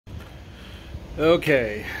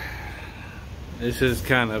Okay, this is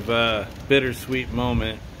kind of a bittersweet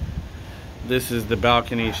moment. This is the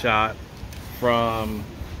balcony shot from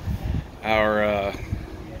our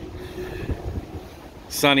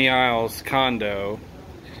Sunny Isles condo.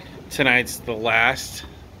 Tonight's the last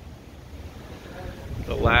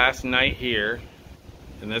night here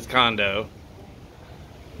in this condo.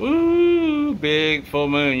 Woo! Big full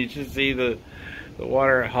moon. You should see the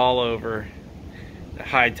water at Haulover. The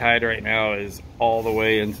high tide right now is all the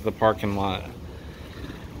way into the parking lot.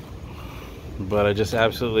 But I just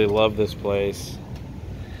absolutely love this place.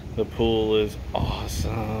 The pool is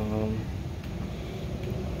awesome.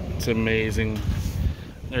 It's amazing.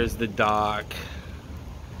 There's the dock.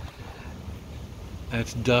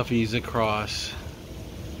 That's Duffy's across.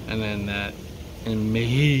 And then that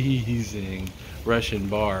amazing Russian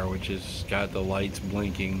bar, which has got the lights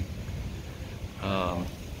blinking.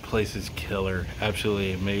 Place is killer.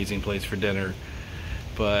 Absolutely amazing place for dinner.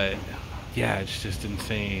 But yeah, it's just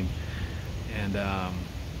insane. And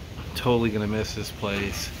totally gonna miss this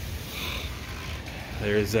place.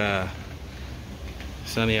 There's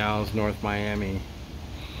Sunny Isles, North Miami.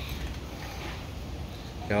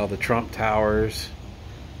 Got all the Trump towers.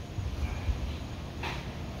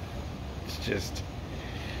 It's just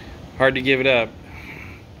hard to give it up.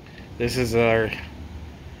 This is our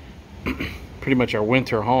pretty much our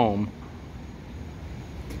winter home.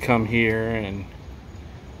 To come here and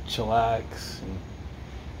chillax and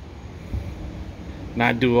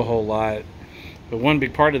not do a whole lot. But one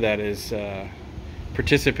big part of that is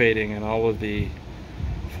participating in all of the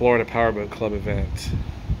Florida Powerboat Club events.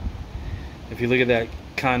 If you look at that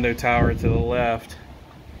condo tower to the left,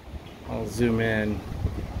 I'll zoom in. You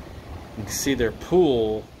can see their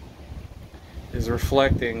pool is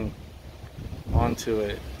reflecting onto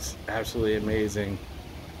it. It's absolutely amazing.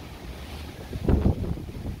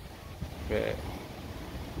 But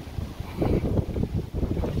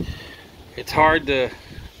it's hard to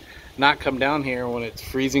not come down here when it's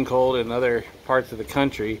freezing cold in other parts of the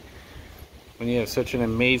country, when you have such an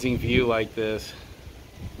amazing view like this,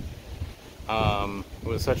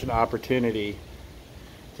 with such an opportunity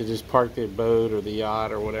to just park the boat or the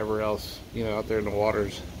yacht or whatever else, you know, out there in the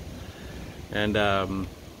waters. And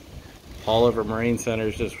Haulover Marine Center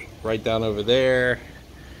is just right down over there.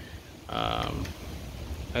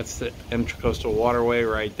 That's the Intracoastal Waterway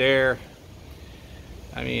right there.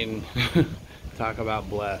 I mean, talk about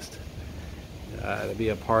blessed to be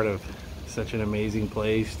a part of such an amazing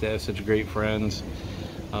place, to have such great friends,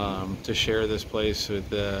 to share this place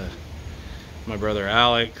with my brother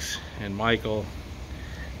Alex and Michael.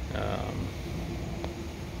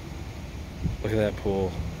 Look at that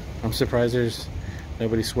pool. I'm surprised there's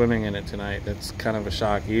nobody swimming in it tonight. That's kind of a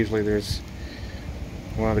shock. Usually there's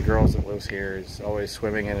one of the girls that lives here is always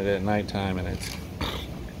swimming in it at nighttime, and it's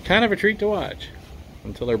kind of a treat to watch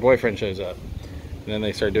until their boyfriend shows up, and then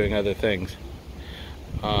they start doing other things.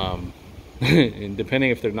 And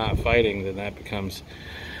depending if they're not fighting, then that becomes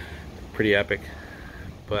pretty epic.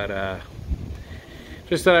 But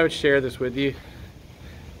just thought I would share this with you.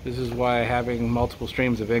 This is why having multiple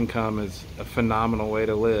streams of income is a phenomenal way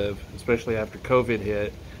to live, especially after COVID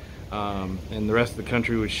hit and the rest of the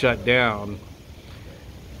country was shut down.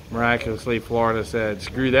 Miraculously, Florida said,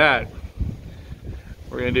 screw that.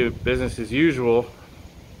 We're gonna do business as usual.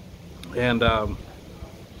 And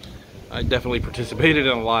I definitely participated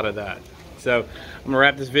in a lot of that. So I'm gonna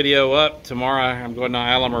wrap this video up. Tomorrow I'm going to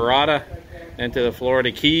Islamorada and to the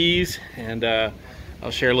Florida Keys, and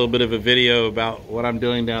I'll share a little bit of a video about what I'm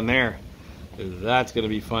doing down there. That's gonna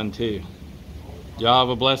be fun too. Y'all have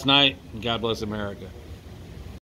a blessed night, and God bless America.